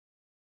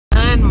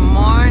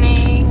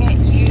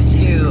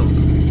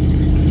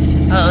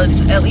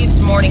it's at least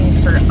morning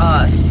for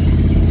us.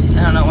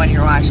 I don't know when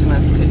you're watching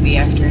this. Could be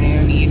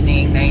afternoon,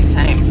 evening,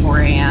 nighttime, 4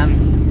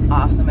 a.m.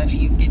 Awesome if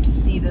you get to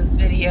see this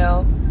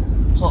video.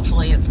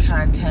 Hopefully its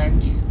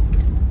content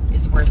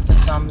is worth the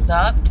thumbs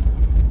up.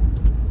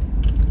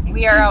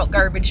 We are out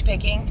garbage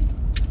picking.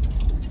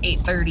 It's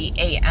 8:30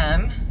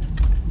 a.m.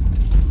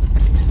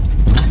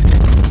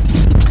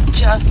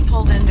 Just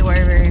pulled into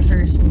our very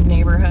first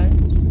neighborhood.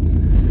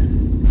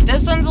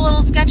 This one's a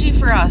little sketchy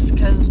for us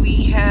because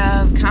we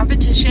have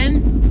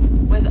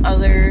competition with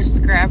other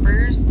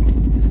scrappers.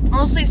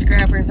 Mostly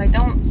scrappers. I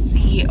don't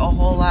see a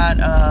whole lot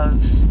of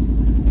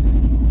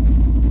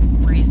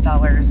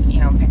resellers, you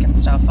know, picking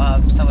stuff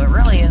up. So it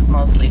really is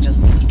mostly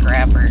just the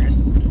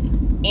scrappers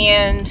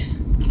and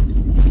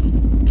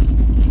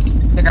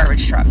the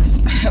garbage trucks.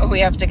 We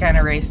have to kind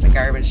of race the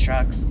garbage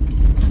trucks.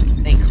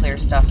 They clear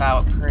stuff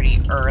out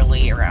pretty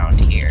early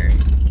around here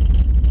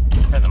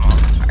for the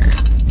most part.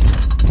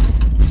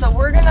 So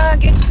we're gonna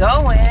get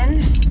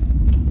going,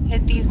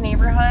 hit these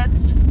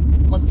neighborhoods,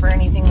 look for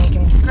anything we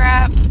can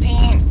scrap,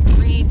 paint,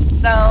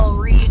 resell,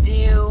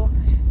 redo,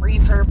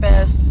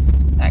 repurpose,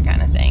 that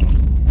kind of thing.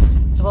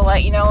 So we'll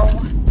let you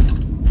know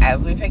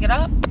as we pick it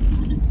up.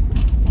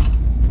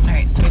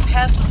 Alright, so we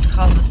passed this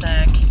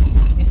cul-de-sac.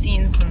 We've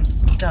seen some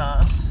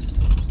stuff.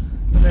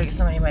 Looks like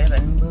somebody might have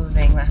been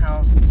moving the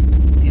house.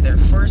 It's either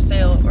for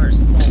sale or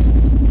sold.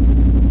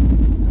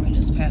 Let me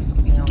just pass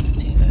something else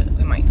too that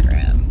we might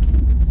grab.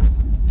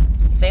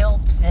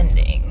 Sale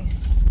pending.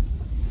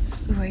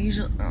 Ooh, I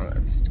usually, oh,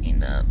 that's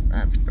stained up.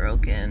 That's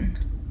broken.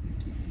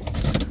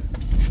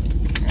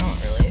 I don't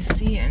really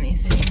see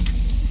anything.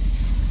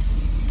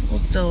 We'll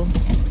still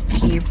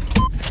keep.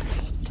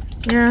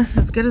 Yeah,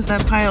 as good as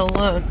that pile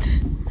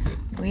looked,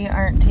 we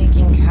aren't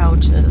taking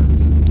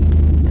couches.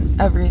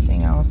 And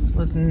everything else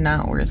was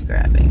not worth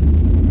grabbing.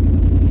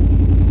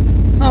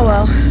 Oh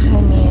well,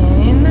 I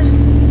mean,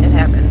 it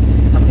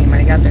happens. Somebody might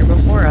have got there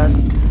before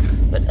us.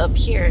 But up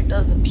here, it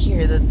does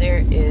appear that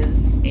there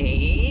is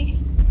a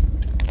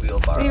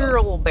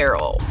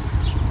wheelbarrow.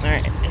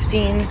 Alright, I've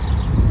seen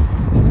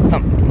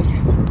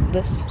something.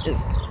 This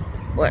is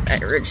what I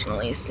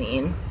originally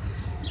seen.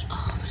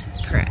 Oh, but it's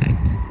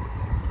cracked.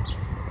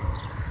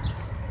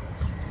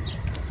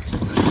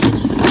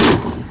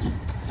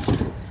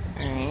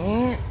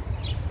 Alright.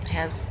 It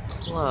has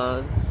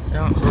plugs. I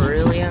don't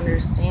really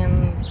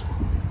understand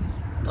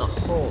the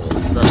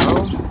holes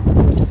though.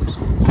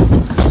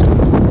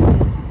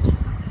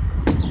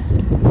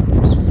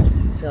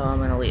 So I'm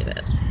gonna leave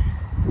it.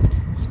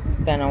 It's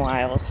been a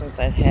while since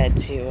I've had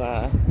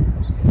to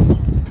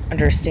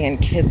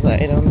understand kids'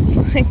 items.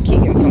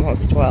 Keegan's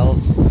almost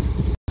 12.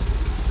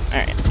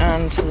 Alright,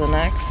 on to the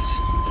next.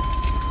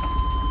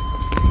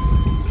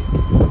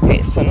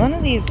 Okay, so none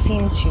of these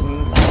seem to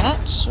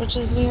match, which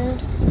is weird.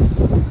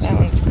 That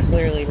one's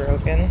clearly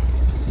broken.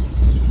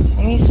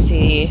 Let me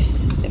see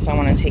if I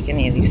want to take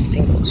any of these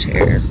single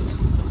chairs.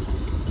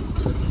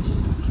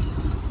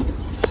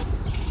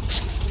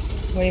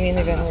 What do you mean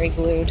they've been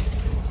re-glued?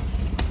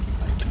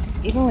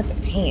 Even with the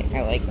paint,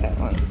 I like that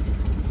one.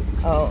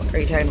 Oh, are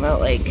you talking about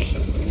like...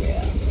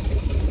 Yeah.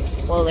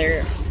 Well,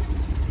 they're...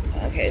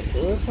 Okay,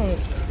 so this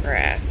one's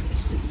cracked.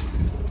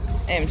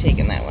 I am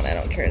taking that one. I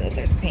don't care that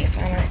there's paint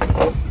on it.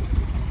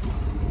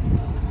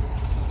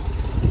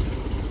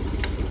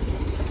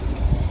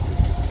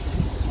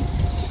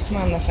 I'm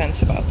on the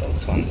fence about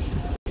those ones.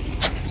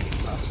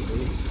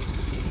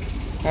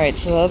 Alright,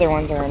 so the other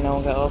ones are a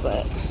no-go,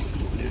 but...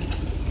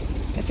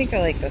 I think I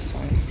like this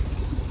one.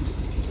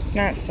 It's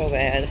not so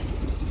bad.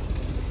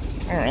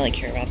 I don't really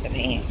care about the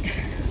paint.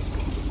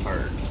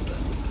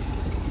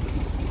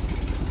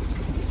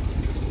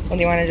 Well,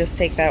 do you want to just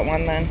take that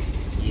one then?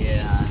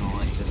 Yeah, I don't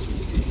like this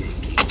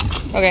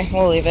one. Okay,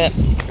 we'll leave it.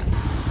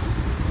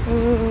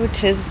 Ooh,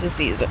 'tis the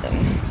season.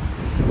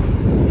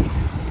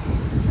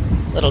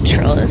 Little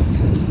trellis.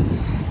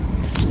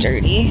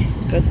 Sturdy.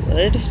 Good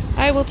wood.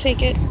 I will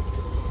take it.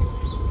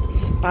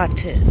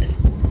 Spotted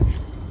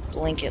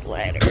blanket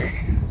ladder.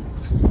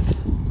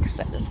 Because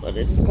that is what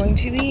it is going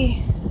to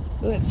be.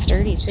 Ooh, it's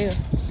sturdy too.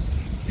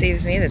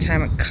 Saves me the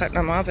time of cutting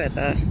them up at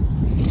the...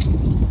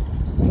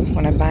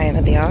 when I'm buying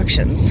at the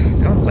auctions.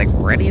 That one's like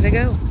ready to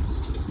go.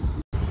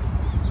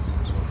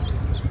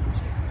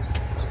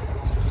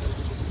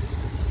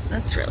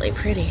 That's really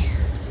pretty.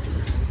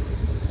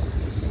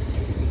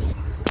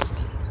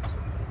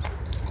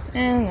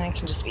 And that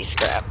can just be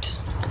scrapped.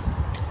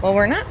 Well,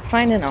 we're not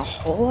finding a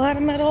whole lot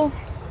of metal,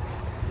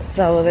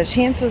 so the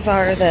chances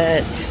are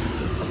that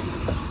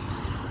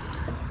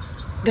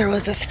there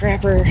was a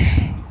scrapper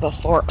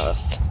before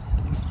us.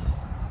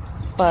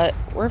 But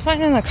we're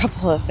finding a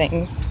couple of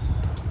things.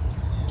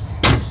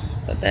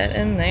 Put that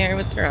in there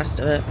with the rest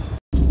of it.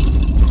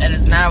 That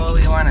is not what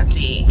we want to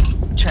see.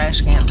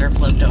 Trash cans are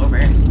flipped over.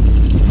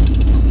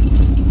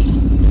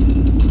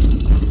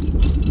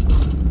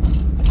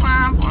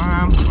 Womp,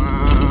 womp,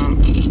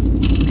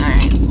 womp.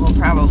 Alright, so we'll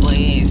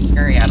probably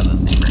scurry out of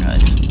this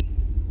neighborhood.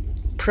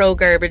 Pro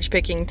garbage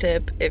picking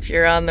tip: if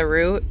you're on the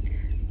route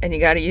and you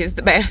gotta use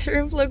the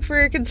bathroom, look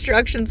for a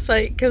construction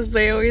site, because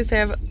they always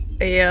have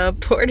a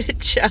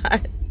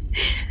porta-john.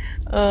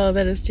 Oh,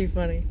 that is too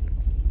funny.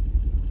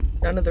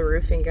 None of the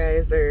roofing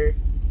guys or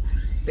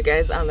the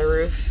guys on the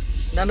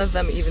roof, none of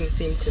them even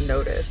seem to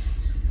notice.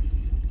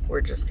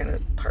 We're just kind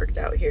of parked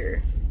out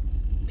here,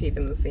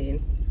 peeping the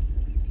scene.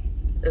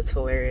 It's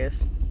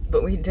hilarious.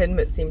 But we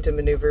did seem to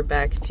maneuver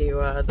back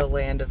to the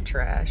land of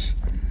trash.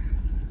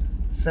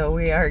 So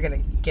we are gonna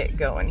get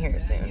going here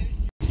soon.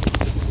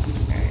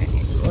 Alright,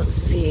 let's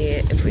see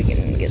if we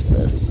can get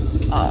this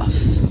off.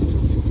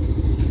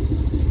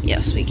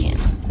 Yes, we can.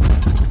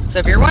 So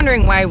if you're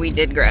wondering why we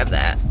did grab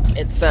that,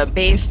 it's the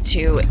base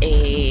to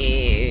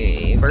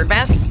a bird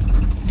bath.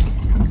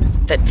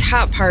 The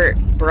top part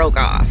broke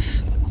off.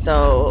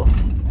 So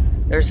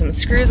there's some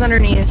screws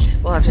underneath.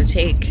 We'll have to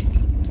take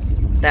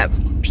that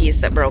piece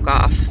that broke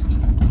off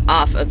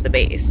of the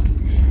base.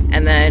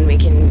 And then we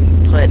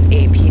can put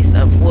a piece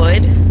of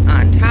wood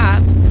on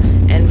top,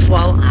 and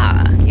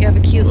voila, you have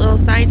a cute little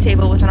side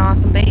table with an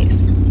awesome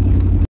base.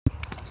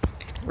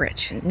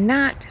 Rich,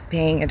 not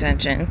paying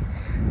attention,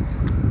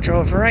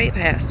 drove right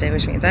past it,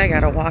 which means I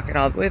gotta walk it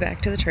all the way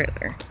back to the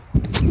trailer.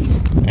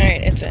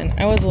 Alright, it's in.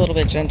 I was a little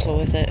bit gentle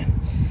with it.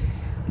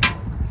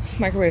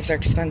 Microwaves are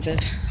expensive.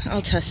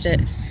 I'll test it.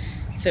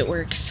 If it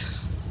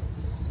works,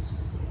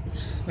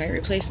 might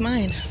replace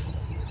mine,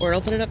 or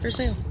I'll put it up for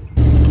sale.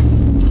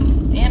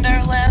 And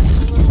our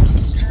last little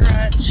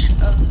stretch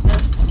of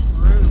this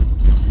route.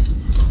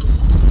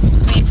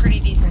 Made pretty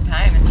decent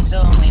time. It's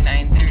still only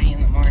 9:30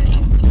 in the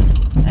morning.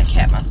 That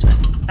cat must have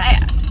been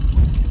fat.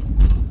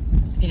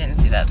 You didn't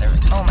see that there.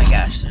 Oh my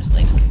gosh, there's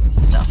like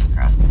stuff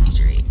across the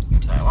street.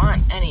 Do I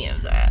want any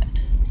of that?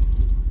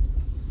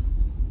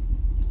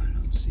 I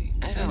don't see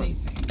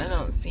anything. I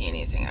don't see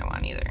anything I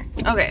want either.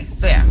 Okay,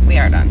 so yeah, we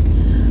are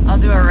done. I'll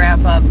do a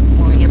wrap up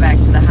when we get back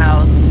to the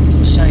house,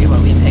 show you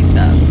what we picked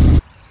up.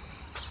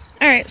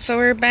 Alright, so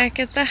we're back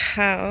at the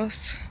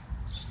house.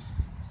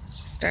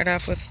 Start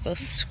off with the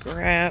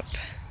scrap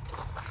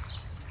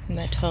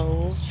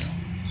metals.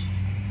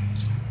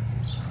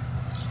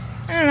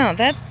 I don't know,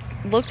 that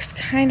looks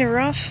kind of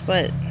rough,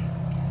 but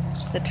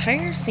the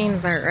tire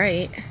seems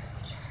alright.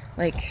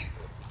 Like,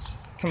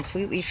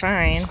 completely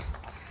fine.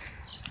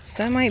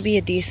 So that might be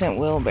a decent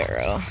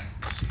wheelbarrow.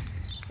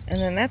 And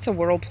then that's a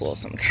whirlpool,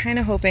 so I'm kind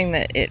of hoping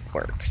that it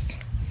works.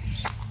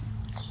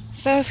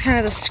 So that was kind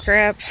of the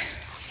scrap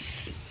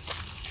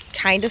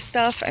kind of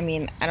stuff. I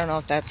mean, I don't know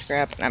if that's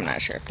scrap, and I'm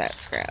not sure if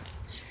that's scrap.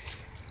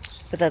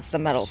 But that's the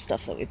metal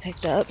stuff that we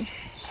picked up.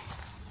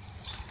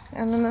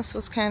 And then this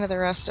was kind of the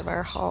rest of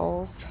our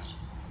hauls.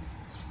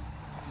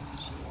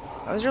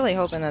 I was really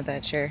hoping that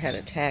that chair had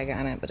a tag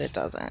on it, but it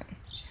doesn't.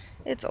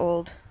 It's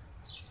old.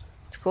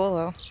 It's cool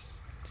though.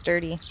 It's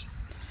dirty.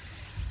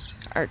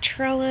 Our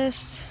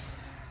trellis.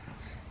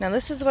 Now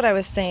this is what I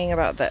was saying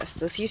about this.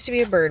 This used to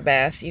be a bird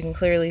bath. You can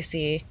clearly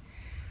see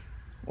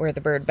where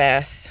the bird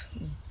bath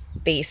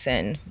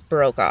basin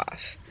broke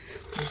off.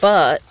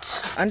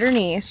 But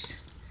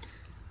underneath,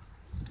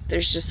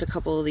 there's just a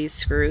couple of these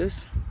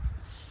screws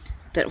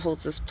that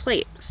holds this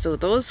plate. So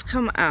those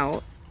come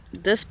out,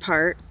 this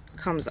part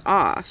comes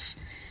off,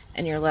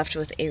 and you're left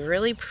with a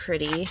really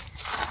pretty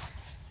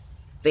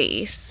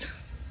base.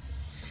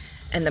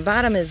 And the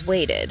bottom is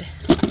weighted,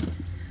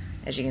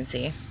 as you can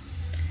see.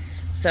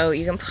 So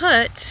you can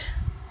put,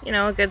 you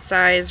know, a good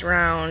size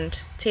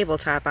round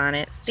tabletop on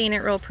it, stain it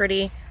real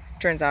pretty,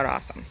 turns out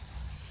awesome.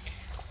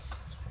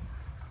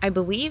 I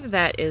believe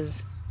that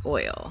is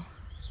oil.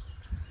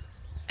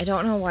 I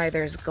don't know why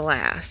there's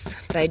glass,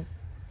 but I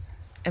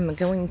am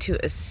going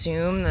to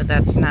assume that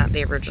that's not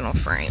the original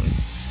frame.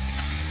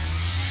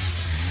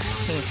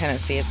 You can kind of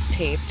see it's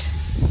taped.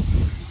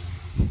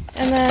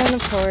 And then,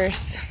 of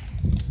course,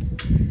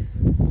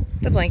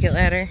 the blanket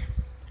ladder.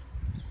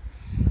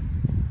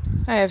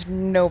 I have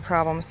no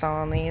problem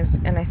selling these,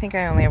 and I think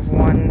I only have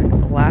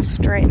one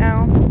left right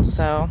now,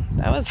 so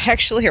that was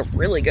actually a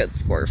really good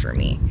score for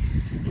me.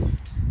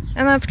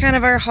 And that's kind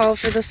of our haul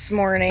for this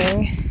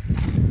morning.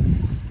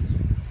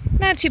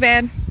 Not too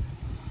bad.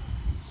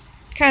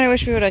 Kind of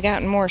wish we would have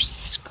gotten more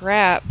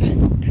scrap,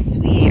 because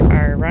we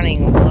are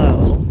running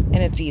low, and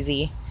it's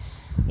easy.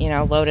 You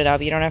know, load it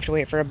up. You don't have to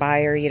wait for a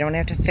buyer. You don't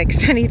have to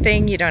fix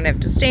anything. You don't have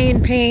to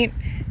stain, paint,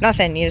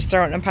 nothing. You just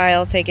throw it in a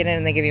pile, take it in,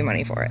 and they give you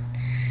money for it.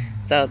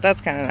 So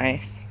that's kind of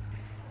nice.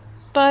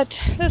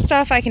 But this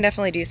stuff I can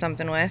definitely do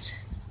something with.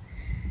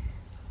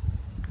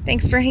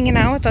 Thanks for hanging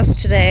out with us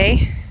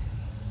today.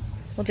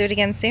 We'll do it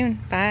again soon.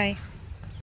 Bye.